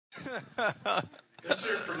Let's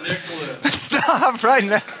hear it for Nicholas. Stop right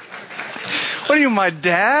now. What are you, my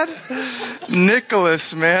dad?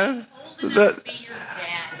 Nicholas, man.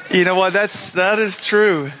 You know what? That is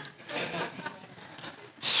true.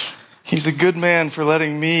 He's a good man for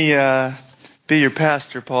letting me be your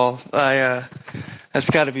pastor, Paul. That's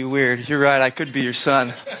got to be weird. You're right. I could be your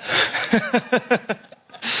son.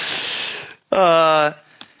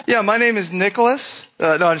 Yeah, my name is Nicholas.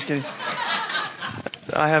 No, I'm just kidding.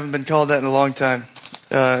 I haven't been called that in a long time.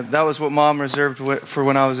 That was what Mom reserved for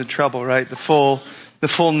when I was in trouble, right? The full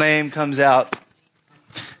name comes out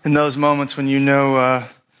in those moments when you know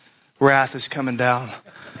wrath is coming down.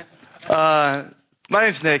 My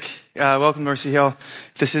name's Nick. Welcome to Mercy Hill.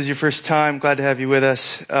 If this is your first time, glad to have you with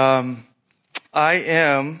us. I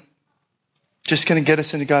am just going to get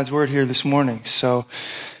us into God's Word here this morning. So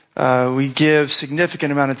we give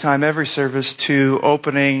significant amount of time every service to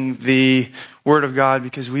opening the Word of God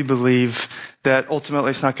because we believe that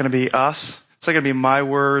ultimately it's not going to be us. It's not going to be my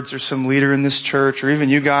words or some leader in this church or even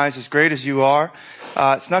you guys, as great as you are.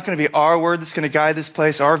 It's not going to be our word that's going to guide this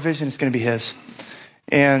place. Our vision is going to be His.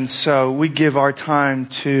 And so we give our time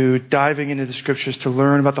to diving into the Scriptures to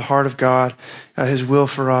learn about the heart of God, His will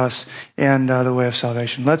for us, and the way of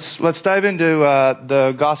salvation. Let's dive into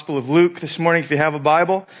the Gospel of Luke this morning. If you have a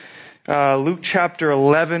Bible, Luke chapter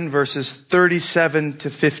 11, verses 37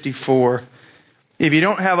 to 54. If you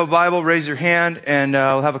don't have a Bible, raise your hand, and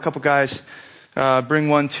we'll have a couple guys bring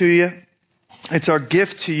one to you. It's our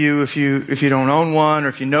gift to you if you don't own one, or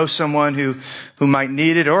if you know someone who might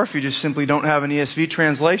need it, or if you just simply don't have an ESV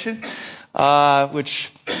translation,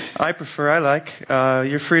 which I prefer, I like.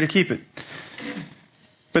 You're free to keep it.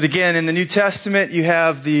 But again, in the New Testament, you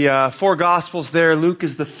have the four Gospels there. Luke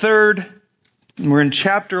is the third. We're in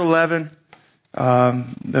chapter 11. The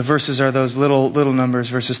verses are those little numbers,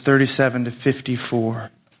 verses 37 to 54.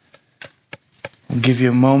 I'll give you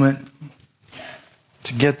a moment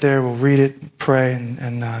to get there. We'll read it, pray,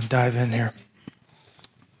 and dive in here.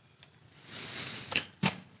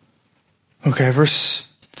 Okay, verse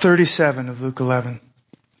 37 of Luke 11.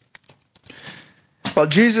 While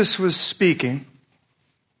Jesus was speaking,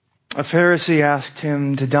 a Pharisee asked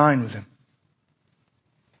him to dine with him.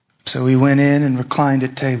 So he went in and reclined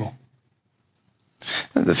at table.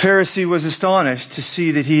 The Pharisee was astonished to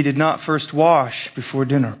see that he did not first wash before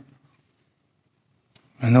dinner.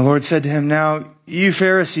 And the Lord said to him, "Now you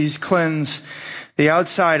Pharisees cleanse the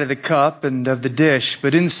outside of the cup and of the dish,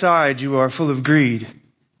 but inside you are full of greed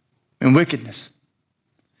and wickedness.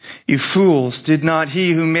 You fools, did not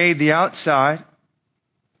He who made the outside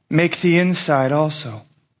make the inside also?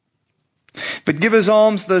 But give as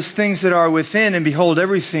alms those things that are within, and behold,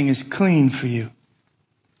 everything is clean for you.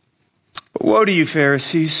 But woe to you,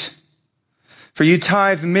 Pharisees, for you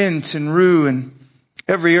tithe mint and rue and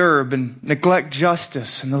every herb, and neglect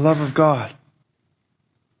justice and the love of God.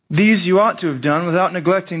 These you ought to have done without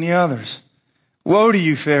neglecting the others. Woe to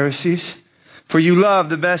you, Pharisees, for you love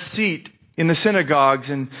the best seat in the synagogues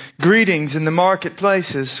and greetings in the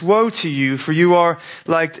marketplaces. Woe to you, for you are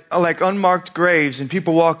like unmarked graves, and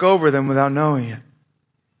people walk over them without knowing it."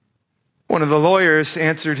 One of the lawyers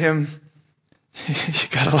answered him, you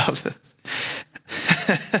gotta love this.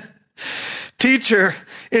 "Teacher,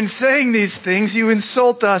 in saying these things, you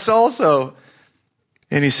insult us also."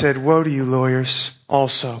 And he said, "Woe to you, lawyers,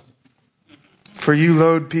 also. For you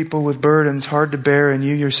load people with burdens hard to bear, and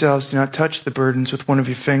you yourselves do not touch the burdens with one of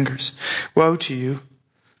your fingers. Woe to you,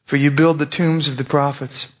 for you build the tombs of the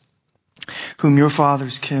prophets, whom your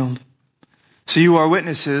fathers killed. So you are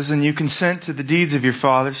witnesses, and you consent to the deeds of your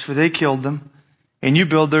fathers, for they killed them, and you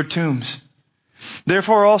build their tombs.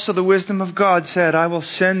 Therefore also the wisdom of God said, I will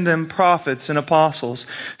send them prophets and apostles,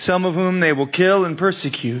 some of whom they will kill and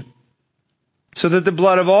persecute, so that the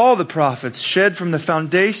blood of all the prophets shed from the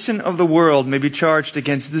foundation of the world may be charged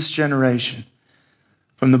against this generation,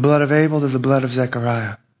 from the blood of Abel to the blood of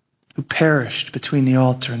Zechariah, who perished between the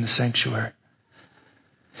altar and the sanctuary.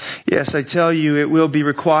 Yes, I tell you, it will be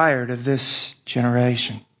required of this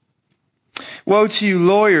generation. Woe to you,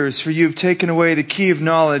 lawyers, for you have taken away the key of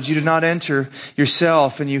knowledge. You did not enter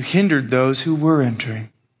yourself, and you hindered those who were entering."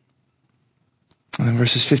 And then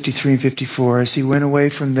verses 53 and 54, as he went away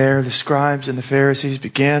from there, the scribes and the Pharisees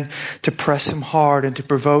began to press him hard and to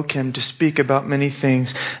provoke him to speak about many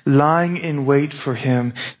things, lying in wait for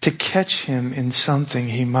him to catch him in something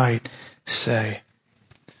he might say.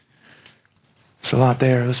 There's a lot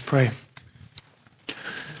there. Let's pray.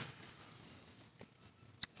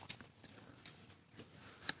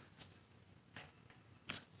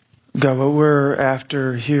 God, what we're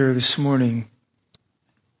after here this morning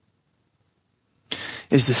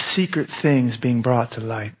is the secret things being brought to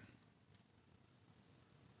light.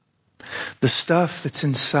 the stuff that's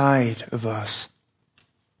inside of us,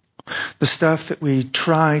 the stuff that we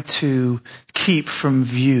try to keep from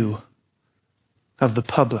view of the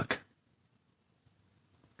public,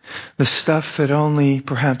 the stuff that only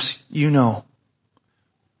perhaps you know.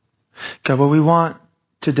 God, what we want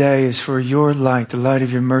today is for your light, the light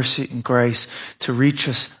of your mercy and grace, to reach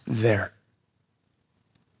us there.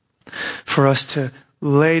 For us to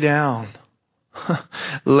lay down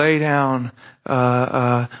the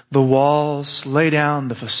walls, lay down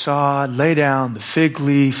the facade, lay down the fig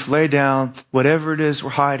leaf, lay down whatever it is we're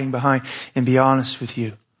hiding behind, and be honest with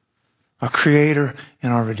you, our Creator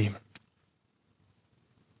and our Redeemer.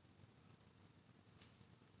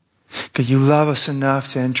 God, you love us enough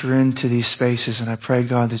to enter into these spaces, and I pray,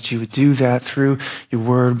 God, that you would do that through your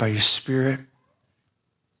word, by your Spirit.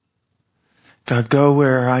 God, go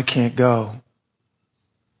where I can't go.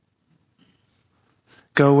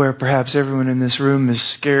 Go where perhaps everyone in this room is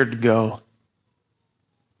scared to go.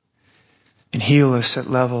 And heal us at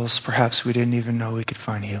levels perhaps we didn't even know we could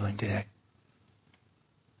find healing today.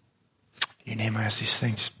 In your name I ask these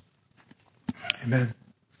things. Amen.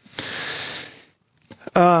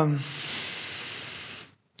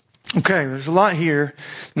 Okay, there's a lot here.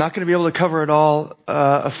 Not going to be able to cover it all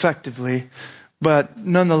effectively, but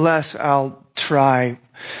nonetheless, I'll try.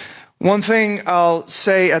 One thing I'll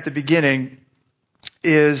say at the beginning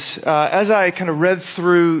is, as I kind of read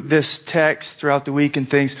through this text throughout the week and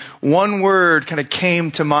things, one word kind of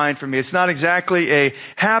came to mind for me. It's not exactly a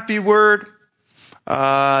happy word.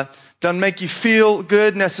 Doesn't make you feel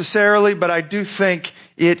good necessarily, but I do think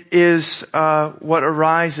it is what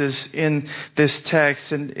arises in this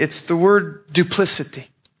text, and it's the word duplicity.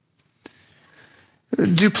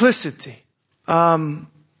 Duplicity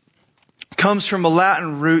comes from a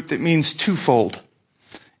Latin root that means twofold.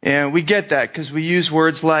 And we get that because we use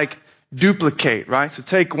words like duplicate, right? So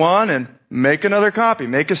take one and make another copy,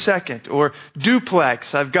 make a second. Or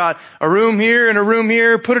duplex. I've got a room here and a room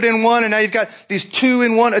here, put it in one, and now you've got these two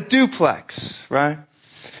in one, a duplex, right?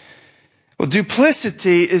 Well,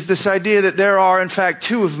 duplicity is this idea that there are, in fact,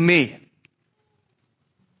 two of me.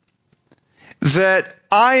 That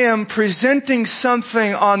I am presenting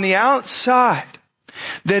something on the outside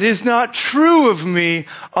that is not true of me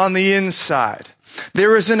on the inside.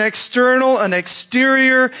 There is an external, an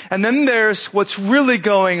exterior, and then there's what's really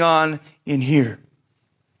going on in here.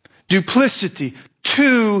 Duplicity.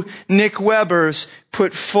 Two Nick Webbers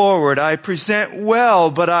put forward. I present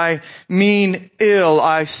well, but I mean ill.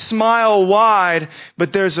 I smile wide,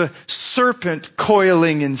 but there's a serpent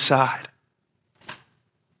coiling inside.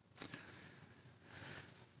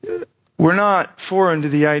 We're not foreign to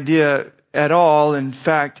the idea at all. In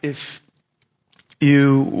fact, if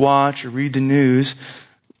you watch or read the news,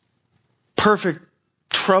 perfect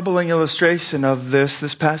troubling illustration of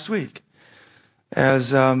this past week.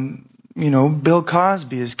 As, Bill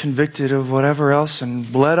Cosby is convicted of whatever else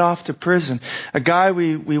and bled off to prison. A guy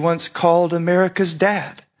we once called America's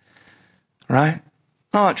dad. Right?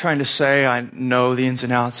 I'm not trying to say I know the ins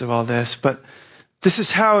and outs of all this, but this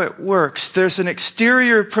is how it works. There's an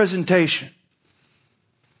exterior presentation.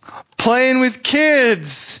 Playing with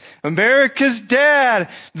kids, America's dad,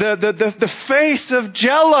 the face of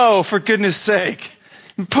Jell-O, for goodness sake,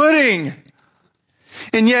 pudding.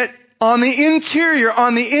 And yet, on the interior,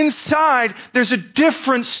 on the inside, there's a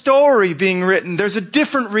different story being written. There's a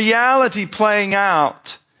different reality playing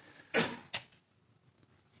out.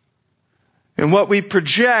 And what we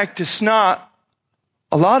project is not,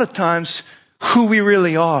 a lot of times, who we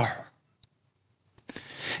really are.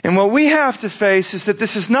 And what we have to face is that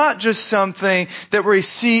this is not just something that we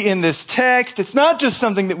see in this text. It's not just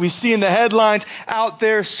something that we see in the headlines out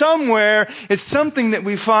there somewhere. It's something that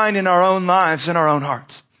we find in our own lives, in our own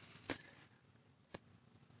hearts.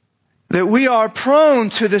 That we are prone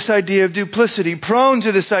to this idea of duplicity, prone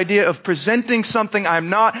to this idea of presenting something I'm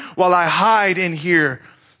not while I hide in here.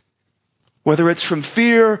 Whether it's from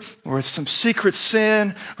fear, or it's some secret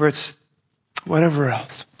sin, or it's whatever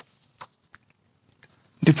else.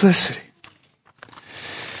 Duplicity.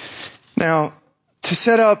 Now, to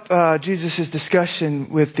set up Jesus'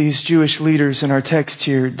 discussion with these Jewish leaders in our text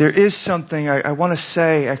here, there is something I want to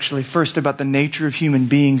say actually first about the nature of human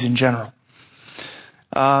beings in general.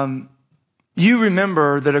 You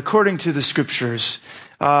remember that according to the Scriptures,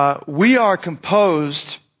 we are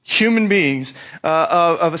composed, human beings,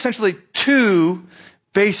 of essentially two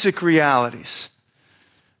basic realities.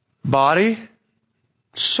 Body,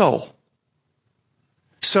 soul.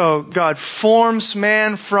 So God forms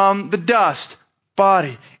man from the dust,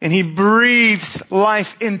 body, and He breathes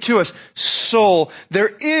life into us. Soul. There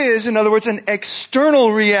is, in other words, an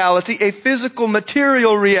external reality, a physical,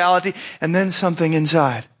 material reality, and then something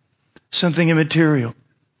inside. Something immaterial.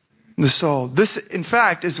 The soul. This, in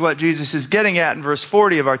fact, is what Jesus is getting at in verse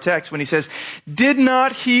 40 of our text when He says, "Did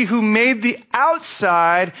not He who made the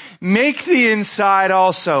outside make the inside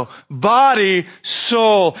also?" Body,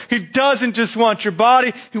 soul. He doesn't just want your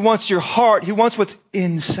body, He wants your heart. He wants what's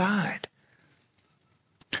inside.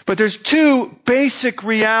 But there's two basic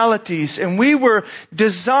realities, and we were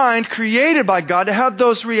designed, created by God to have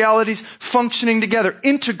those realities functioning together,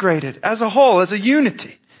 integrated as a whole, as a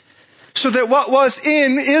unity. So that what was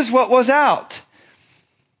in is what was out.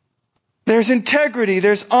 There's integrity,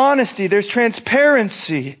 there's honesty, there's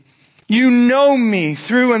transparency. You know me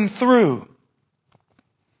through and through.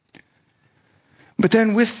 But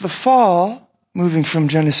then with the fall, moving from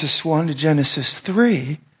Genesis 1 to Genesis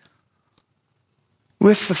 3,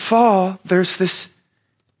 with the fall, there's this,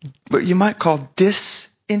 what you might call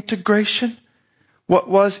disintegration. What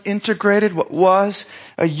was integrated, what was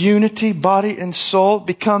a unity, body and soul,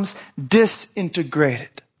 becomes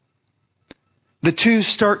disintegrated. The two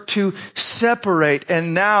start to separate,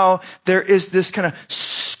 and now there is this kind of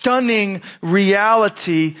stunning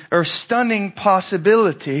reality or stunning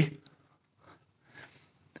possibility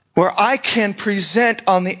where I can present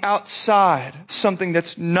on the outside something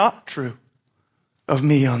that's not true of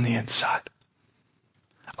me on the inside.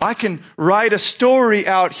 I can write a story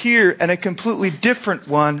out here and a completely different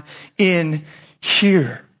one in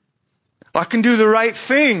here. I can do the right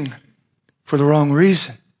thing for the wrong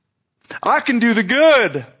reason. I can do the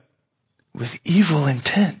good with evil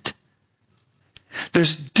intent.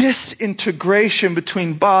 There's disintegration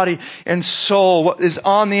between body and soul. What is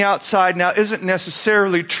on the outside now isn't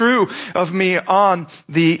necessarily true of me on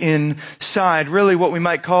the inside. Really, what we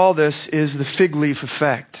might call this is the fig leaf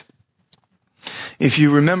effect. If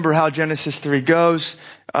you remember how Genesis 3 goes,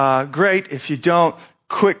 great. If you don't,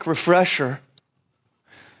 quick refresher.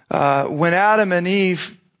 When Adam and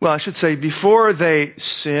Eve, well, I should say before they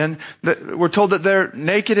sin, we're told that they're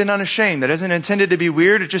naked and unashamed. That isn't intended to be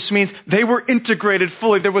weird. It just means they were integrated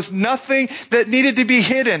fully. There was nothing that needed to be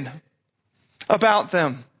hidden about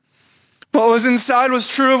them. What was inside was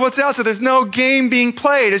true of what's outside. There's no game being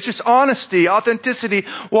played. It's just honesty, authenticity,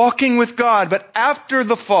 walking with God. But after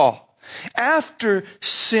the fall, after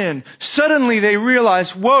sin, suddenly they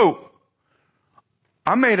realize, whoa,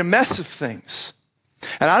 I made a mess of things.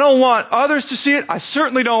 And I don't want others to see it. I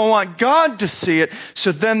certainly don't want God to see it.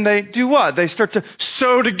 So then they do what? They start to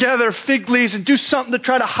sew together fig leaves and do something to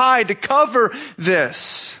try to hide, to cover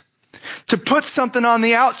this. To put something on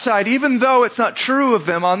the outside, even though it's not true of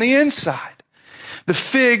them on the inside. The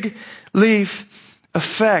fig leaf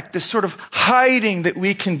effect, this sort of hiding that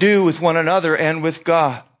we can do with one another and with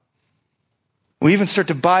God. We even start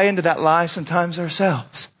to buy into that lie sometimes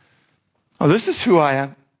ourselves. Oh, this is who I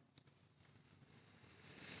am.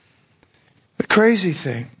 The crazy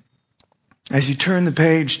thing, as you turn the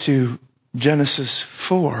page to Genesis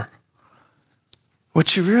 4,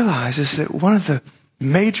 what you realize is that one of the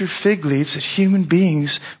major fig leaves that human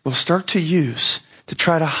beings will start to use to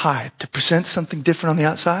try to hide, to present something different on the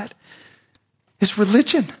outside, is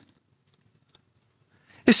religion.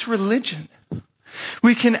 It's religion.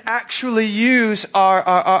 We can actually use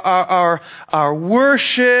our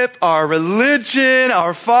worship, our religion,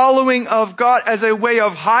 our following of God as a way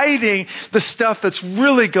of hiding the stuff that's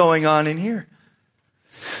really going on in here.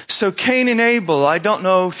 So Cain and Abel, I don't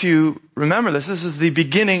know if you remember this. This is the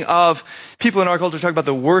beginning of, people in our culture talk about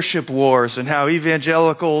the worship wars and how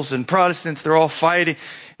evangelicals and Protestants, they're all fighting.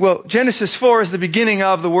 Well, Genesis 4 is the beginning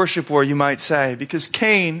of the worship war, you might say, because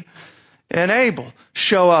Cain and Abel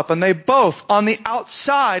show up, and they both, on the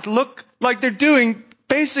outside, look like they're doing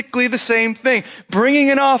basically the same thing.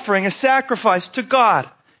 Bringing an offering, a sacrifice to God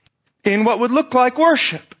in what would look like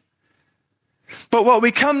worship. But what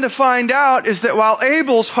we come to find out is that while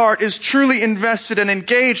Abel's heart is truly invested and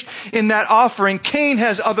engaged in that offering, Cain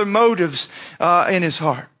has other motives in his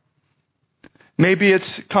heart. Maybe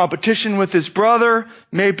it's competition with his brother.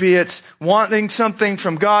 Maybe it's wanting something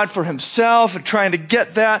from God for himself and trying to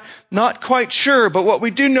get that. Not quite sure. But what we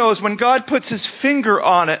do know is when God puts His finger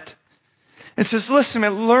on it and says, listen,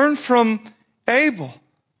 man, learn from Abel.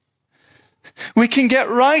 We can get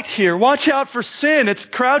right here. Watch out for sin. It's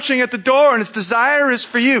crouching at the door and its desire is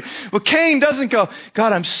for you. Well, Cain doesn't go,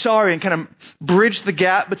 God, I'm sorry, and kind of bridge the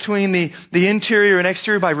gap between the interior and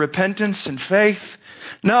exterior by repentance and faith.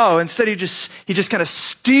 No, instead he just kind of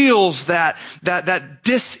steals that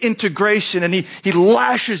disintegration, and he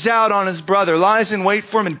lashes out on his brother, lies in wait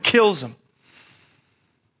for him and kills him.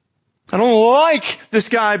 I don't like this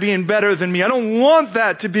guy being better than me. I don't want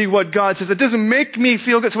that to be what God says. It doesn't make me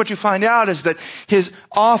feel good. So what you find out is that his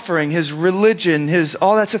offering, his religion, his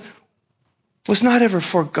all that stuff was not ever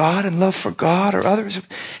for God and love for God or others. It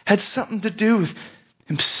had something to do with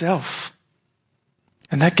himself.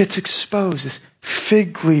 And that gets exposed. This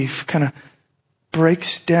fig leaf kind of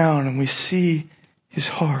breaks down and we see his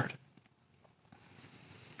heart.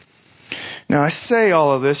 Now I say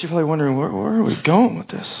all of this. You're probably wondering, where are we going with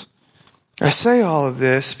this? I say all of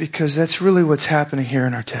this because that's really what's happening here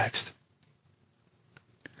in our text.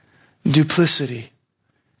 Duplicity,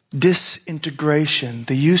 disintegration,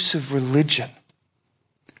 the use of religion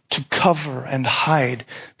to cover and hide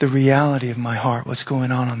the reality of my heart, what's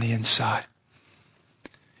going on the inside.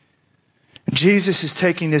 Jesus is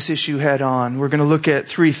taking this issue head on. We're going to look at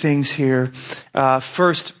three things here.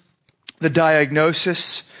 First, the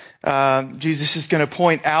diagnosis. Jesus is going to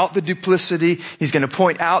point out the duplicity. He's going to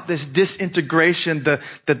point out this disintegration,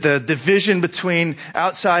 the division between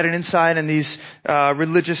outside and inside in these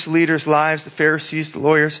religious leaders' lives, the Pharisees, the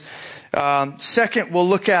lawyers. Second, we'll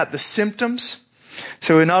look at the symptoms.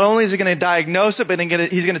 So not only is he going to diagnose it, but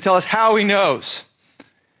he's going to tell us how he knows.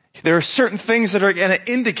 There are certain things that are going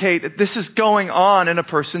to indicate that this is going on in a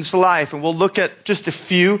person's life. And we'll look at just a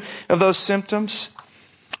few of those symptoms.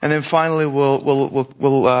 And then finally, we'll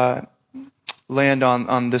land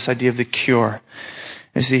on this idea of the cure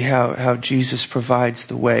and see how Jesus provides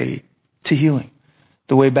the way to healing,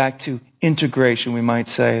 the way back to integration, we might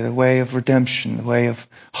say, the way of redemption, the way of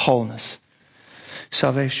wholeness,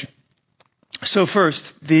 salvation. So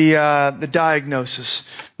first, the diagnosis.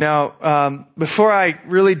 Now, before I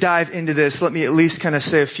really dive into this, let me at least kind of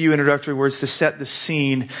say a few introductory words to set the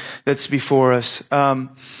scene that's before us.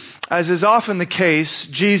 As is often the case,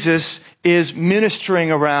 Jesus is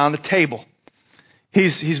ministering around a table.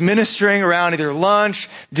 He's ministering around either lunch,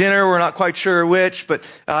 dinner, we're not quite sure which, but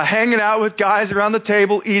hanging out with guys around the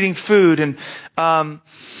table, eating food. And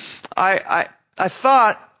I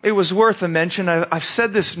thought it was worth a mention. I've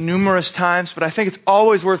said this numerous times, but I think it's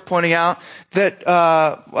always worth pointing out that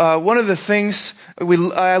one of the things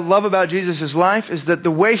I love about Jesus' life is that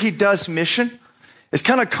the way he does mission is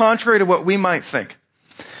kind of contrary to what we might think.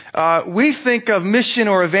 We think of mission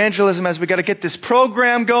or evangelism as we got to get this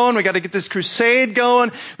program going, we got to get this crusade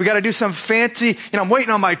going, we got to do some fancy, I'm waiting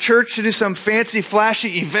on my church to do some fancy,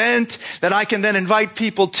 flashy event that I can then invite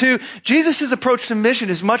people to. Jesus' approach to mission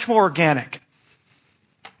is much more organic.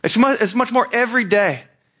 It's much more everyday.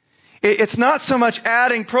 It's not so much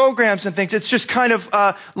adding programs and things, it's just kind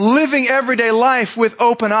of living everyday life with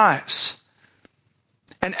open eyes.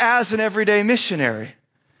 And as an everyday missionary.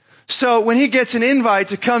 So when he gets an invite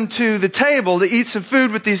to come to the table to eat some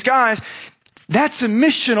food with these guys, that's a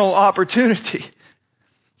missional opportunity.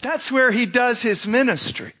 That's where he does his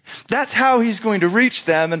ministry. That's how he's going to reach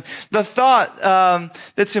them. And the thought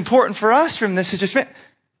that's important for us from this is just,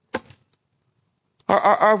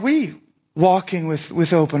 are we walking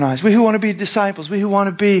with open eyes? We who want to be disciples, we who want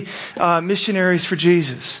to be missionaries for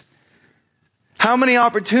Jesus. How many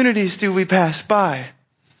opportunities do we pass by?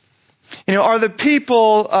 Are the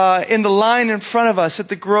people in the line in front of us at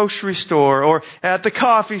the grocery store or at the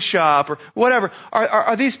coffee shop or whatever,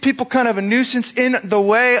 are these people kind of a nuisance in the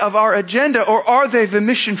way of our agenda, or are they the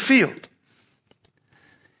mission field?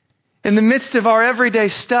 In the midst of our everyday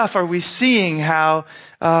stuff, are we seeing how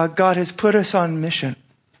God has put us on mission?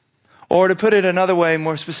 Or to put it another way,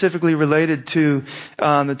 more specifically related to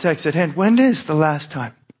the text at hand, when is the last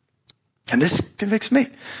time? And this convicts me.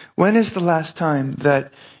 When is the last time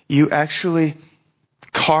that you actually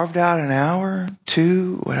carved out an hour,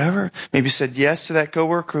 two, whatever, maybe said yes to that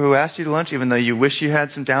coworker who asked you to lunch, even though you wish you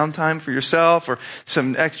had some downtime for yourself or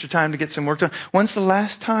some extra time to get some work done? When's the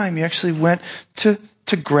last time you actually went to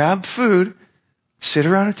grab food, sit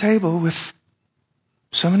around a table with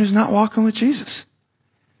someone who's not walking with Jesus?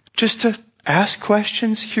 Just to ask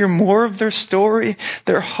questions, hear more of their story,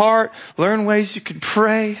 their heart, learn ways you can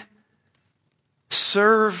pray,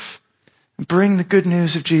 serve, bring the good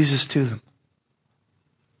news of Jesus to them.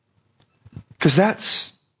 Because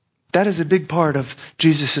that is a big part of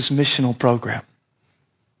Jesus' missional program.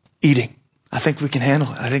 Eating. I think we can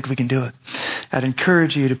handle it. I think we can do it. I'd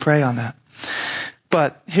encourage you to pray on that.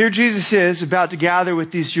 But here Jesus is about to gather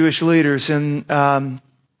with these Jewish leaders, and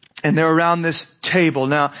they're around this table.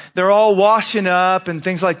 Now, they're all washing up and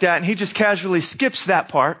things like that, and he just casually skips that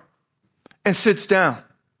part and sits down.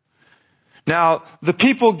 Now, the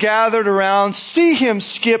people gathered around see him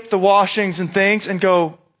skip the washings and things and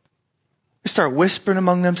they start whispering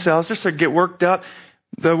among themselves. They start to get worked up.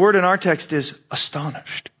 The word in our text is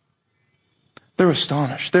astonished. They're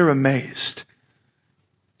astonished. They're amazed.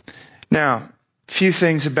 Now, a few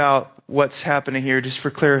things about what's happening here, just for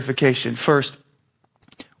clarification. First,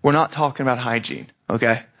 we're not talking about hygiene,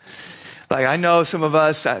 okay? Like, I know some of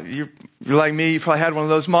us, you're like me, you probably had one of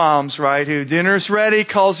those moms, right, who dinner's ready,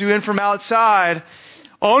 calls you in from outside.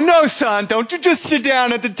 Oh no, son, don't you just sit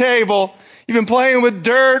down at the table. You've been playing with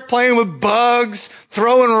dirt, playing with bugs,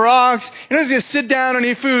 throwing rocks. You're not just sit down and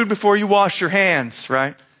eat food before you wash your hands,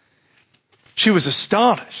 right? She was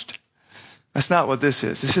astonished. That's not what this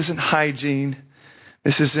is. This isn't hygiene.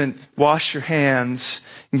 This isn't wash your hands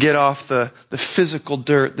and get off the physical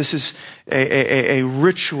dirt. This is a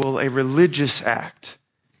ritual, a religious act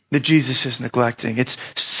that Jesus is neglecting. It's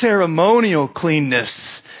ceremonial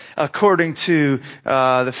cleanness, according to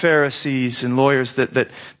the Pharisees and lawyers,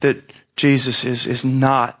 that Jesus is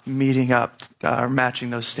not meeting up or matching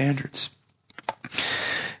those standards.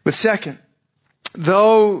 But second,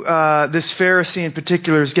 though this Pharisee in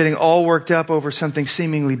particular is getting all worked up over something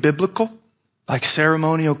seemingly biblical, like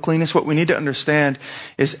ceremonial cleanness, what we need to understand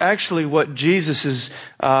is actually what Jesus is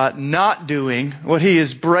not doing, what he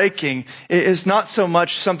is breaking, is not so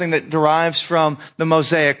much something that derives from the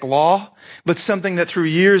Mosaic law, but something that through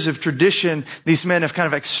years of tradition, these men have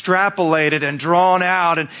kind of extrapolated and drawn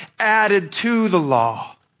out and added to the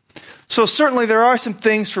law. So certainly there are some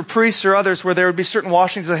things for priests or others where there would be certain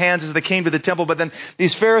washings of hands as they came to the temple, but then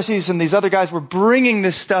these Pharisees and these other guys were bringing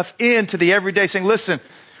this stuff into the everyday, saying, listen,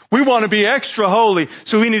 we want to be extra holy,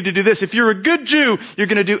 so we need to do this. If you're a good Jew, you're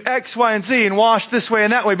going to do X, Y, and Z and wash this way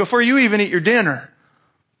and that way before you even eat your dinner.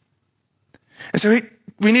 And so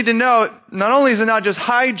we need to know, not only is it not just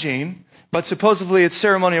hygiene, but supposedly it's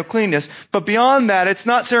ceremonial cleanness. But beyond that, it's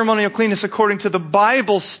not ceremonial cleanness according to the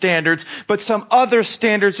Bible standards, but some other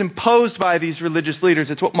standards imposed by these religious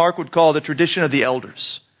leaders. It's what Mark would call the tradition of the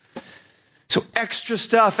elders. So extra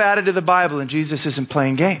stuff added to the Bible, and Jesus isn't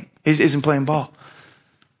playing game. He isn't playing ball.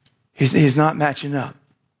 He's not matching up.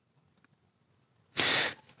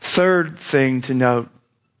 Third thing to note,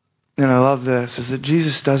 and I love this, is that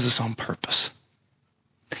Jesus does this on purpose.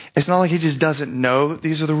 It's not like he just doesn't know that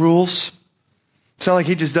these are the rules. It's not like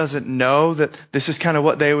he just doesn't know that this is kind of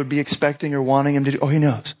what they would be expecting or wanting him to do. Oh, he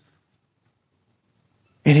knows.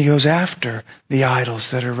 And he goes after the idols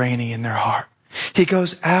that are reigning in their heart. He kind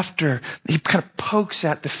of pokes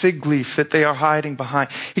at the fig leaf that they are hiding behind.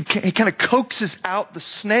 He kind of coaxes out the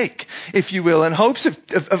snake, if you will, in hopes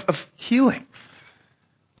of healing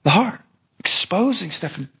the heart, exposing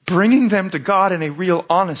stuff and bringing them to God in a real,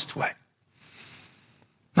 honest way.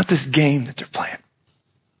 Not this game that they're playing.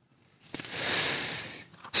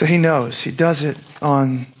 So he knows. He does it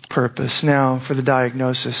on purpose. Now, for the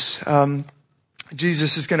diagnosis.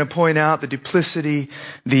 Jesus is going to point out the duplicity,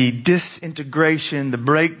 the disintegration, the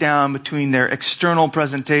breakdown between their external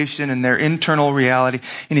presentation and their internal reality.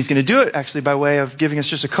 And he's going to do it actually by way of giving us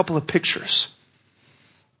just a couple of pictures.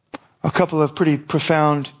 A couple of pretty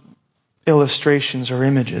profound illustrations or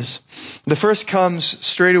images. The first comes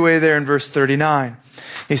straight away there in verse 39.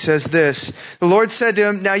 He says this, the Lord said to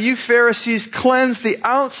him, now you Pharisees cleanse the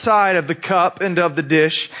outside of the cup and of the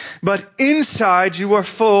dish, but inside you are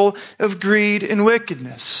full of greed and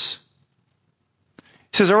wickedness.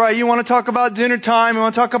 He says, all right, you want to talk about dinner time, you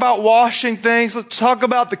want to talk about washing things, let's talk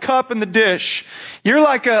about the cup and the dish. You're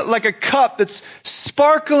like a cup that's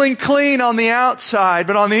sparkling clean on the outside,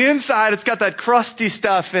 but on the inside it's got that crusty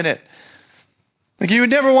stuff in it. Like you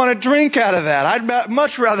would never want to drink out of that. I'd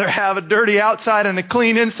much rather have a dirty outside and a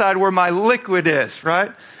clean inside where my liquid is,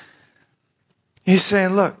 right? He's saying,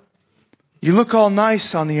 look, you look all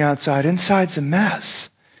nice on the outside. Inside's a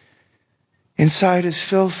mess. Inside is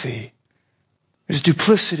filthy. There's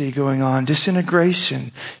duplicity going on,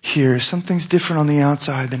 disintegration here. Something's different on the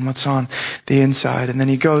outside than what's on the inside. And then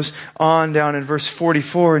he goes on down in verse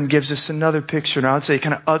 44 and gives us another picture. And I would say it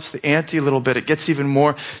kind of ups the ante a little bit. It gets even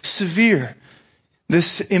more severe.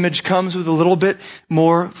 This image comes with a little bit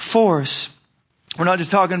more force. We're not just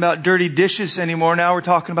talking about dirty dishes anymore. Now we're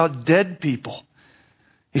talking about dead people.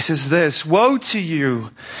 He says this, woe to you,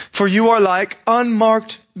 for you are like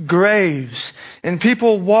unmarked graves, and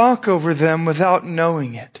people walk over them without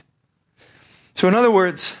knowing it. So in other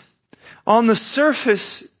words, on the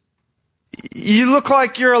surface, you look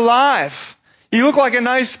like you're alive. You look like a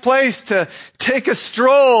nice place to take a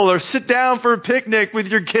stroll or sit down for a picnic with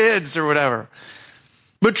your kids or whatever.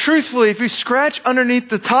 But truthfully, if you scratch underneath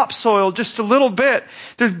the topsoil just a little bit,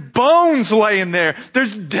 there's bones laying there.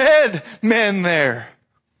 There's dead men there.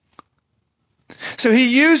 So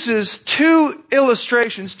he uses two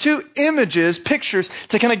illustrations, two images, pictures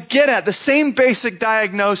to kind of get at the same basic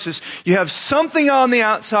diagnosis. You have something on the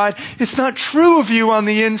outside. It's not true of you on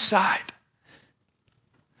the inside.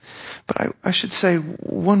 But I should say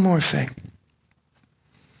one more thing.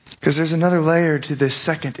 Because there's another layer to this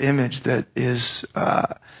second image that is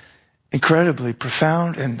incredibly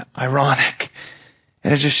profound and ironic.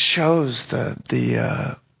 And it just shows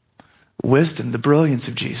the wisdom, the brilliance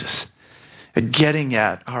of Jesus at getting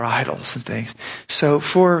at our idols and things. So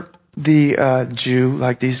for the Jew,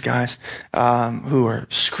 like these guys, who are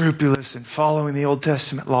scrupulous and following the Old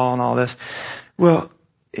Testament law and all this, well,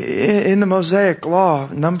 in the Mosaic Law,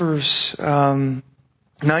 Numbers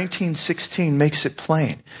 19:16 makes it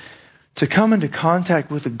plain. To come into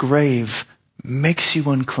contact with a grave makes you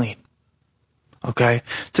unclean. Okay?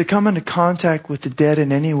 To come into contact with the dead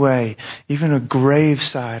in any way, even a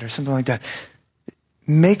graveside or something like that,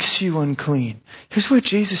 makes you unclean. Here's what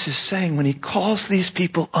Jesus is saying when he calls these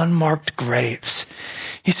people unmarked graves.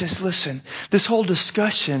 He says, listen, this whole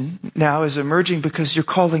discussion now is emerging because you're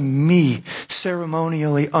calling me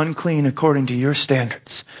ceremonially unclean according to your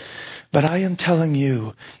standards. But I am telling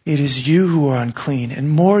you, it is you who are unclean. And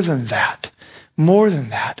more than that,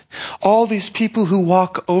 all these people who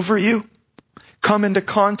walk over you, come into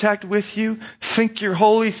contact with you, think you're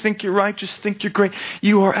holy, think you're righteous, think you're great,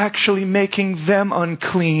 you are actually making them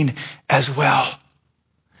unclean as well.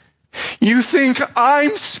 You think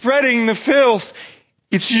I'm spreading the filth.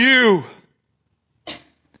 It's you.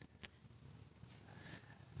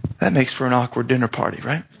 That makes for an awkward dinner party,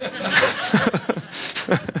 right?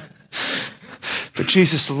 But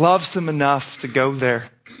Jesus loves them enough to go there.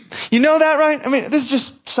 You know that, right? I mean, this is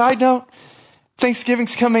just side note.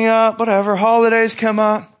 Thanksgiving's coming up, whatever, holidays come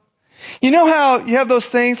up. You know how you have those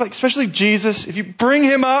things, like especially Jesus, if you bring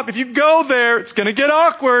him up, if you go there, it's going to get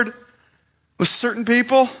awkward with certain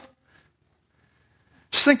people.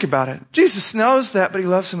 Just think about it. Jesus knows that, but he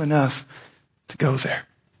loves them enough to go there.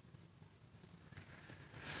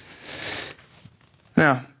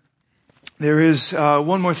 Now, there is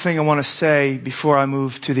one more thing I want to say before I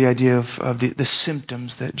move to the idea of the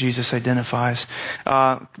symptoms that Jesus identifies.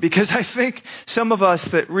 Because I think some of us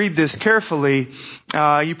that read this carefully,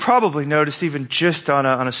 you probably noticed even just on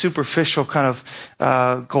a superficial kind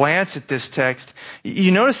of glance at this text,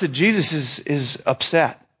 you notice that Jesus is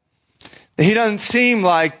upset. He doesn't seem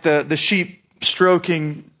like the sheep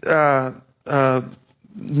stroking,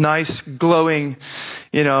 nice, glowing,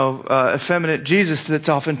 effeminate Jesus that's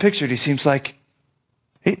often pictured. He seems like,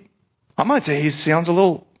 I might say he sounds a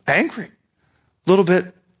little angry, a little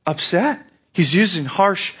bit upset. He's using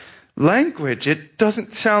harsh language. It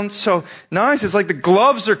doesn't sound so nice. It's like the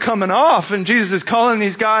gloves are coming off and Jesus is calling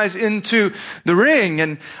these guys into the ring.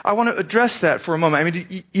 And I want to address that for a moment. I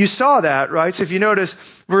mean, you saw that, right? So if you notice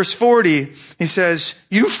verse 40, he says,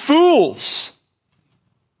 "You fools."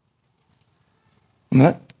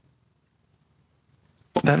 That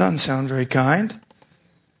doesn't sound very kind.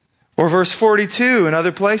 Or verse 42 and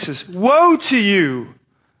other places. "Woe to you!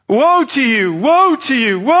 Woe to you! Woe to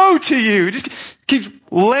you! Woe to you!" Just keeps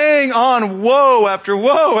laying on woe after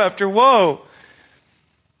woe after woe.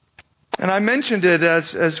 And I mentioned it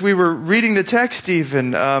as we were reading the text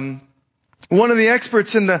even. One of the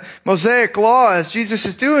experts in the Mosaic Law, as Jesus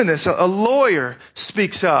is doing this, a lawyer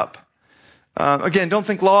speaks up. Again, don't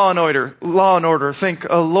think law and order. Think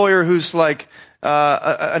a lawyer who's like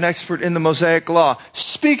an expert in the Mosaic Law.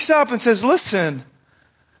 Speaks up and says, listen,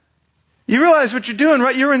 you realize what you're doing,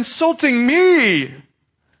 right? You're insulting me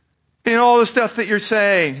in all the stuff that you're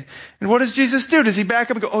saying. And what does Jesus do? Does he back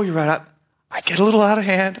up and go, oh, you're right, I get a little out of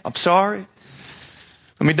hand. I'm sorry.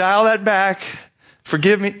 Let me dial that back.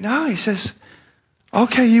 Forgive me. No, he says,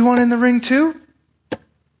 okay, you want in the ring too?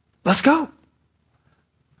 Let's go.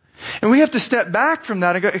 And we have to step back from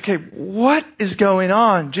that and go, okay, what is going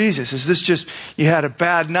on, Jesus? Is this just you had a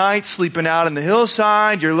bad night sleeping out in the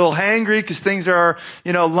hillside? You're a little hangry because things are,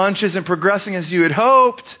 lunch isn't progressing as you had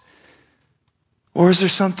hoped? Or is there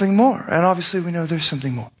something more? And obviously we know there's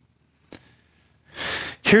something more.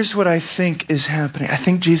 Here's what I think is happening. I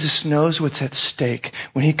think Jesus knows what's at stake.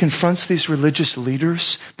 When he confronts these religious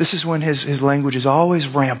leaders, this is when his language is always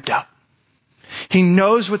ramped up. He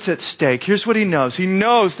knows what's at stake. Here's what he knows. He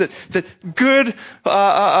knows that good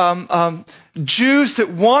Jews that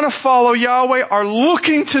want to follow Yahweh are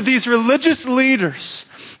looking to these religious leaders,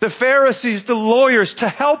 the Pharisees, the lawyers, to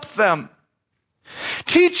help them.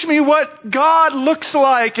 Teach me what God looks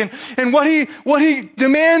like and what He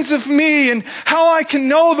demands of me and how I can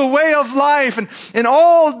know the way of life. And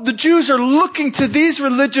all the Jews are looking to these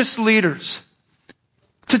religious leaders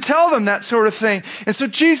to tell them that sort of thing. And so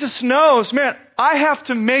Jesus knows, man, I have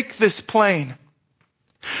to make this plain.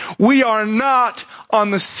 We are not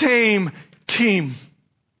on the same team.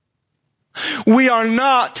 We are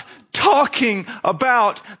not talking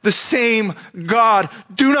about the same God.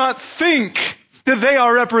 Do not think that they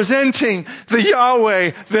are representing the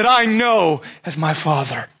Yahweh that I know as my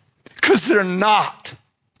Father, because they're not.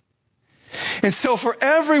 And so for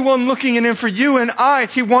everyone looking in, and for you and I,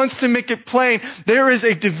 He wants to make it plain. There is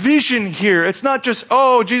a division here. It's not just,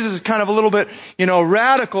 oh, Jesus is kind of a little bit,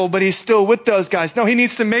 radical, but He's still with those guys. No, He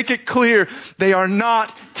needs to make it clear they are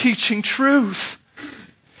not teaching truth.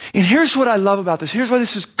 And here's what I love about this. Here's why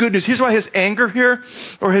this is good news. Here's why His anger here,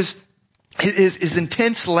 or his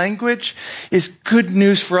intense language, is good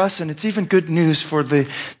news for us, and it's even good news for the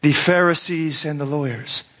Pharisees and the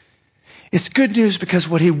lawyers. It's good news because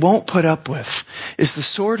what He won't put up with is the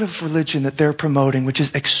sort of religion that they're promoting, which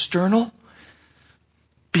is external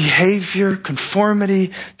behavior,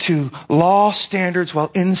 conformity to law standards,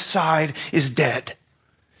 while inside is dead.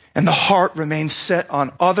 And the heart remains set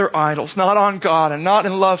on other idols, not on God, and not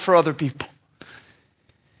in love for other people.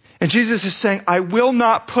 And Jesus is saying, I will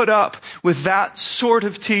not put up with that sort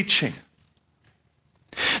of teaching,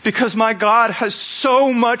 because my God has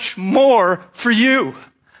so much more for you.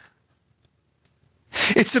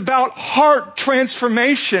 It's about heart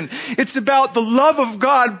transformation. It's about the love of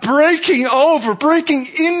God breaking over, breaking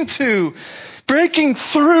through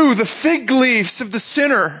the fig leaves of the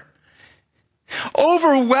sinner,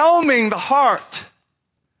 overwhelming the heart.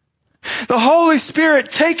 The Holy Spirit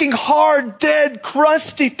taking hard, dead,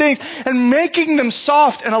 crusty things and making them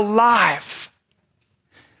soft and alive.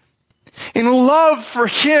 In love for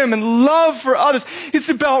Him and love for others. It's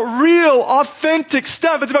about real, authentic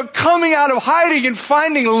stuff. It's about coming out of hiding and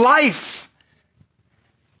finding life.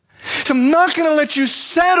 So I'm not going to let you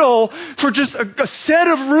settle for just a set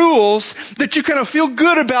of rules that you kind of feel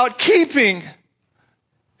good about keeping.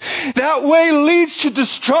 That way leads to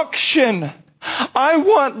destruction. I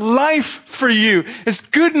want life for you. It's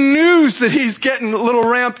good news that He's getting a little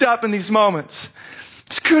ramped up in these moments.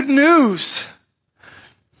 It's good news.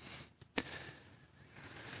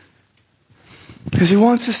 Because He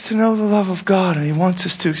wants us to know the love of God, and He wants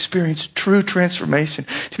us to experience true transformation,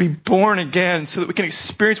 to be born again so that we can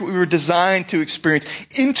experience what we were designed to experience.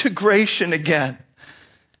 Integration again.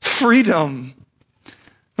 Freedom.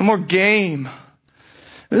 No more game.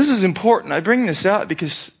 This is important. I bring this out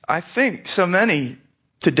because I think so many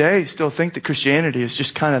today still think that Christianity is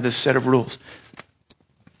just kind of this set of rules.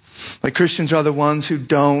 Like Christians are the ones who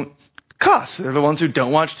don't cuss. They're the ones who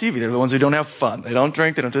don't watch TV. They're the ones who don't have fun. They don't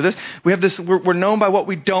drink. They don't do this. We have this, we're known by what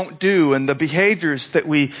we don't do and the behaviors that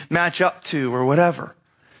we match up to or whatever.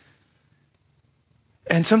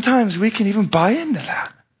 And sometimes we can even buy into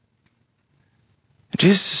that.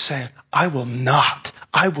 Jesus is saying, I will not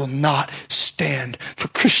stand for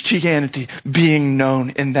Christianity being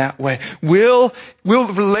known in that way. Will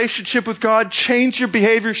relationship with God change your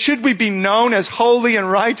behavior? Should we be known as holy and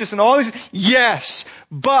righteous and all these? Yes,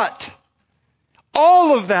 but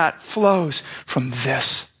all of that flows from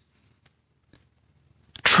this.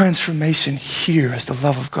 Transformation here as the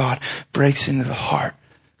love of God breaks into the heart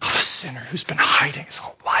of a sinner who's been hiding his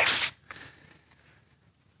whole life.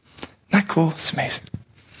 Isn't that cool? It's amazing.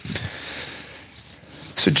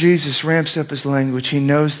 So Jesus ramps up His language. He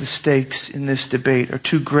knows the stakes in this debate are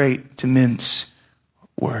too great to mince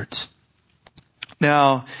words.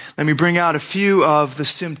 Now, let me bring out a few of the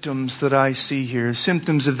symptoms that I see here.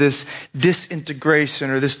 Symptoms of this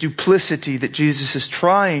disintegration or this duplicity that Jesus is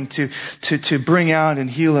trying to bring out and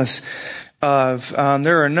heal us of.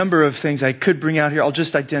 There are a number of things I could bring out here. I'll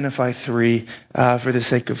just identify three for the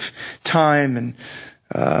sake of time and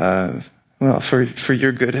for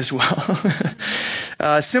your good as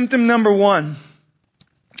well. Symptom number one,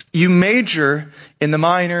 you major in the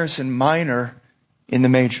minors and minor in the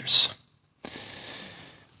majors.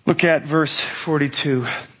 Look at verse 42.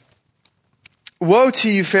 Woe to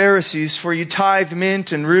you, Pharisees, for you tithe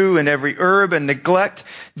mint and rue and every herb and neglect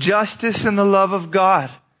justice and the love of God.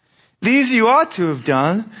 These you ought to have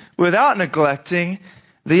done without neglecting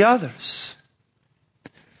the others.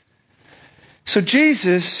 So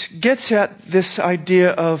Jesus gets at this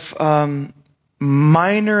idea of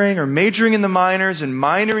minoring or majoring in the minors and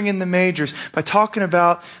minoring in the majors by talking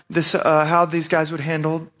about this how these guys would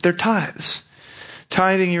handle their tithes.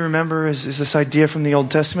 Tithing, you remember, is this idea from the Old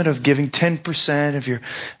Testament of giving 10%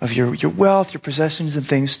 of your wealth, your possessions and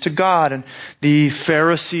things to God. And the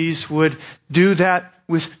Pharisees would do that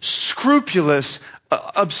with scrupulous,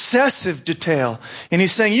 obsessive detail. And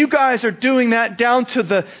He's saying, you guys are doing that down to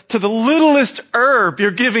the littlest herb.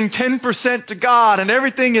 You're giving 10% to God and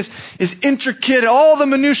everything is intricate, all the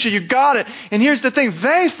minutiae, you got it. And here's the thing,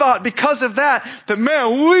 they thought because of that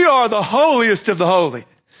man, we are the holiest of the holy.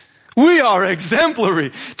 We are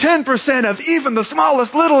exemplary. 10% of even the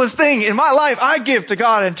smallest, littlest thing in my life I give to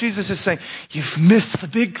God. And Jesus is saying, you've missed the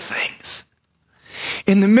big things.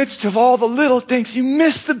 In the midst of all the little things, you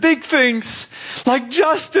miss the big things like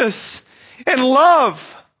justice and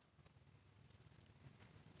love.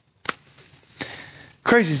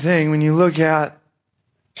 Crazy thing when you look at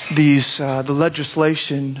the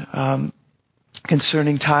legislation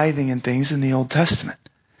concerning tithing and things in the Old Testament.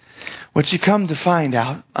 What you come to find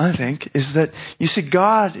out, I think, is that you see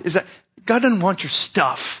God doesn't want your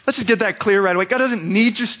stuff. Let's just get that clear right away. God doesn't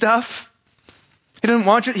need your stuff. He doesn't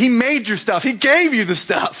want you. He made your stuff. He gave you the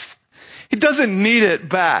stuff. He doesn't need it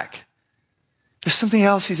back. There's something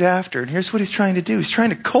else He's after. And here's what He's trying to do. He's trying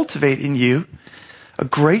to cultivate in you a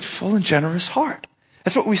grateful and generous heart.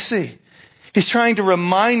 That's what we see. He's trying to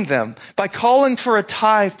remind them by calling for a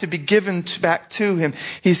tithe to be given back to Him.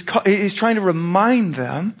 He's trying to remind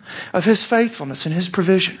them of His faithfulness and His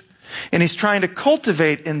provision. And He's trying to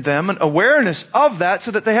cultivate in them an awareness of that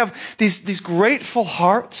so that they have these grateful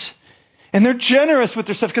hearts. And they're generous with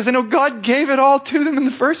their stuff because they know God gave it all to them in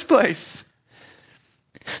the first place.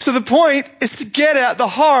 So the point is to get at the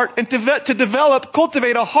heart and to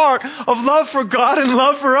cultivate a heart of love for God and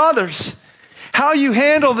love for others. How you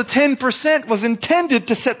handle the 10% was intended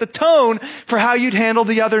to set the tone for how you'd handle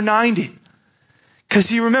the other 90. Because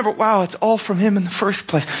you remember, wow, it's all from Him in the first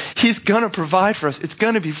place. He's going to provide for us. It's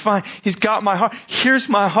going to be fine. He's got my heart. Here's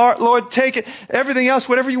my heart. Lord, take it. Everything else,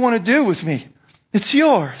 whatever you want to do with me, it's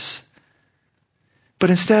yours. But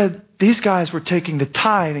instead, these guys were taking the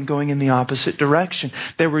tithe and going in the opposite direction.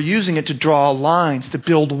 They were using it to draw lines, to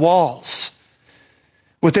build walls.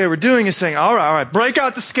 What they were doing is saying, all right, break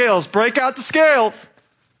out the scales, break out the scales.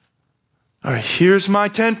 All right, here's my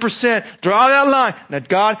 10%. Draw that line. Now,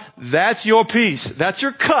 God, that's your piece. That's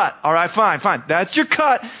your cut. All right, fine. That's your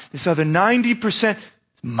cut. This other 90% is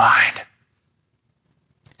mine.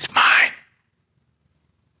 It's mine.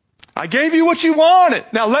 I gave you what you wanted.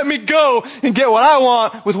 Now let me go and get what I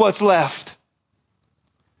want with what's left.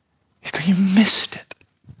 He's going, you missed it.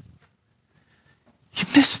 You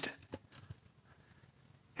missed it.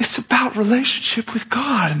 It's about relationship with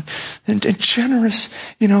God and generous,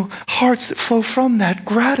 hearts that flow from that,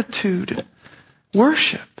 gratitude and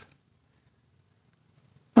worship.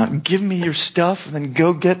 Not give me your stuff and then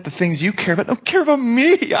go get the things you care about. Don't care about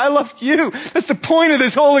me. I love you. That's the point of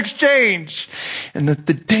this whole exchange. And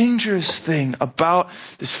the dangerous thing about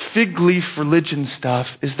this fig leaf religion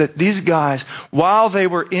stuff is that these guys, while they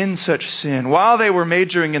were in such sin, while they were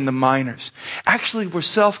majoring in the minors, actually were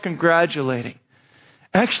self-congratulating.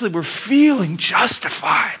 Actually were feeling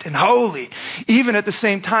justified and holy, even at the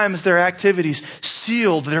same time as their activities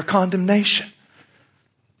sealed their condemnation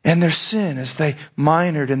and their sin as they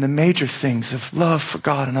minored in the major things of love for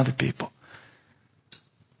God and other people.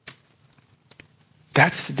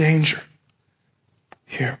 That's the danger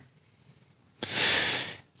here.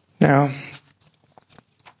 Now,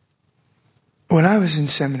 when I was in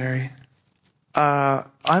seminary,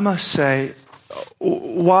 I must say,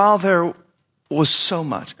 while there was so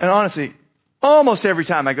much. And honestly, almost every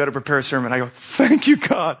time I go to prepare a sermon, I go, thank you,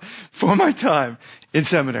 God, for my time in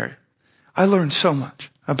seminary. I learned so much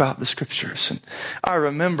about the Scriptures. And I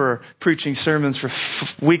remember preaching sermons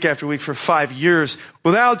for week after week for 5 years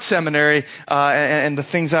without seminary and the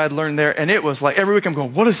things I had learned there. And it was like every week I'm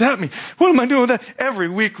going, what does that mean? What am I doing with that? Every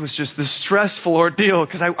week was just this stressful ordeal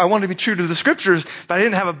because I wanted to be true to the Scriptures, but I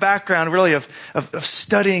didn't have a background really of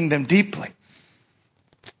studying them deeply.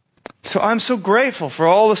 So I'm so grateful for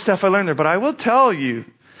all the stuff I learned there. But I will tell you,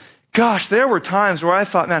 gosh, there were times where I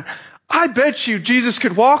thought, man, I bet you Jesus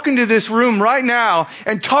could walk into this room right now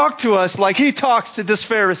and talk to us like He talks to this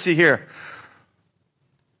Pharisee here.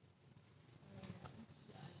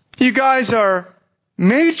 You guys are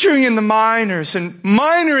majoring in the minors and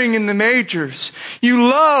minoring in the majors. You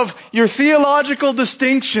love your theological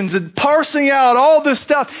distinctions and parsing out all this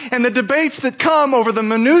stuff and the debates that come over the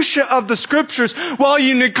minutia of the Scriptures while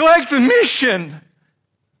you neglect the mission.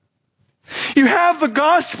 You have the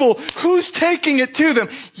gospel. Who's taking it to them?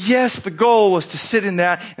 Yes, the goal was to sit in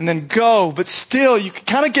that and then go, but still you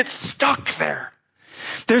kind of get stuck there.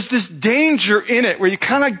 There's this danger in it where you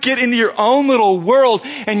kind of get into your own little world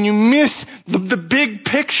and you miss the big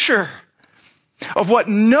picture of what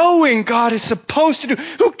knowing God is supposed to do.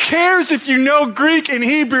 Who cares if you know Greek and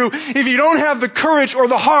Hebrew if you don't have the courage or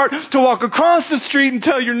the heart to walk across the street and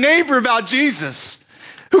tell your neighbor about Jesus?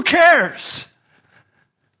 Who cares?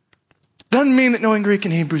 Doesn't mean that knowing Greek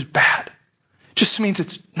and Hebrew is bad. It just means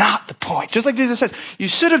it's not the point. Just like Jesus says, you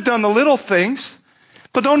should have done the little things,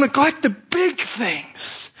 but don't neglect the big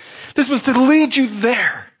things. This was to lead you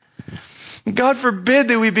there. God forbid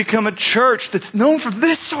that we become a church that's known for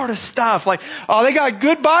this sort of stuff. Like, oh, they got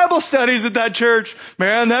good Bible studies at that church.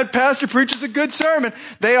 Man, that pastor preaches a good sermon.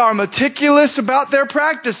 They are meticulous about their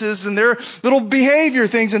practices and their little behavior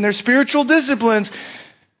things and their spiritual disciplines.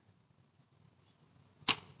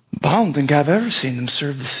 But I don't think I've ever seen them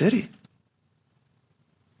serve the city.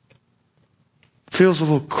 Feels a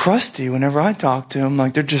little crusty whenever I talk to them,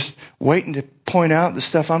 like they're just waiting to point out the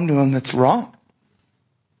stuff I'm doing that's wrong.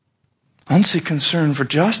 I don't see concern for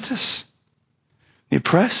justice, the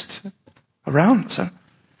oppressed around us.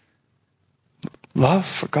 Love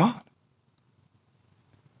for God.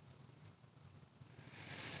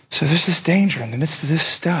 So there's this danger in the midst of this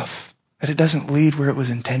stuff that it doesn't lead where it was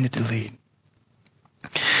intended to lead.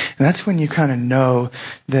 And that's when you kind of know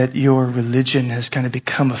that your religion has kind of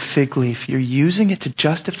become a fig leaf. You're using it to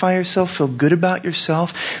justify yourself, feel good about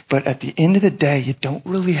yourself, but at the end of the day, you don't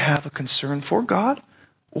really have a concern for God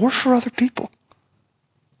or for other people.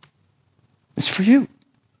 It's for you.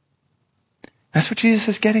 That's what Jesus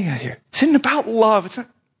is getting at here. It's not about love. It's not.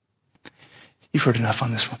 You've heard enough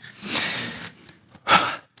on this one.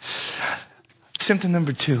 Symptom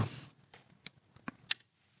number 2.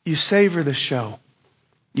 You savor the show.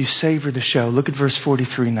 You savor the show. Look at verse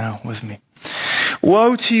 43 now with me.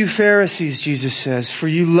 Woe to you Pharisees, Jesus says, for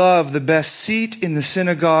you love the best seat in the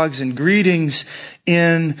synagogues and greetings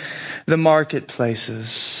in the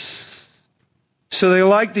marketplaces. So they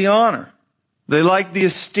like the honor. They liked the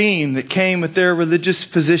esteem that came with their religious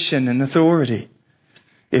position and authority.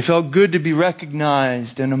 It felt good to be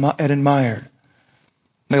recognized and admired.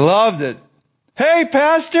 They loved it. Hey,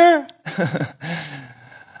 Pastor!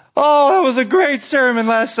 Oh, that was a great sermon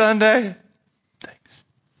last Sunday. Thanks.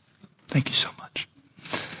 Thank you so much.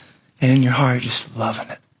 And in your heart, you're just loving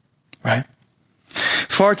it, right?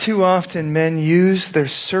 Far too often, men use their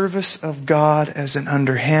service of God as an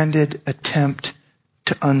underhanded attempt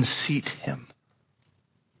to unseat Him.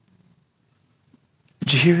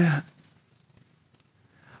 Did you hear that?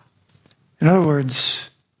 In other words,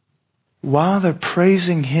 while they're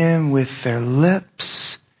praising Him with their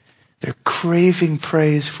lips, they're craving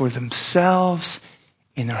praise for themselves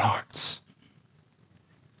in their hearts.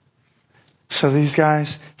 So these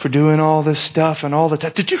guys, for doing all this stuff and all the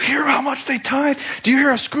time, did you hear how much they tithe? Do you hear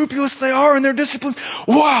how scrupulous they are in their disciplines?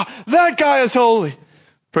 Wow, that guy is holy.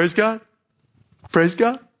 Praise God. Praise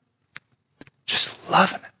God. Just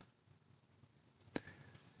loving it.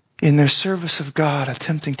 In their service of God,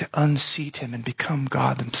 attempting to unseat Him and become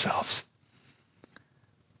God themselves.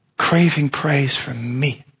 Craving praise from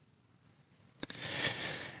me.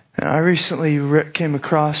 And I recently came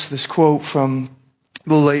across this quote from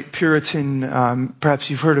the late Puritan, perhaps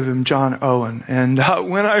you've heard of him, John Owen. And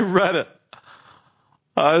when I read it,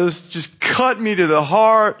 it just cut me to the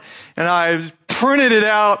heart. And I printed it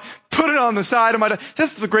out, put it on the side of my desk.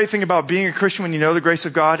 That's the great thing about being a Christian when you know the grace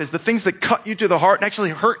of God, is the things that cut you to the heart and actually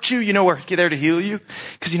hurt you, you know are there to heal you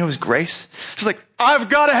because you know His grace. It's like, I've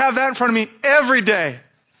got to have that in front of me every day.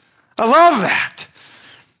 I love that.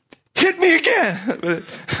 Hit me again.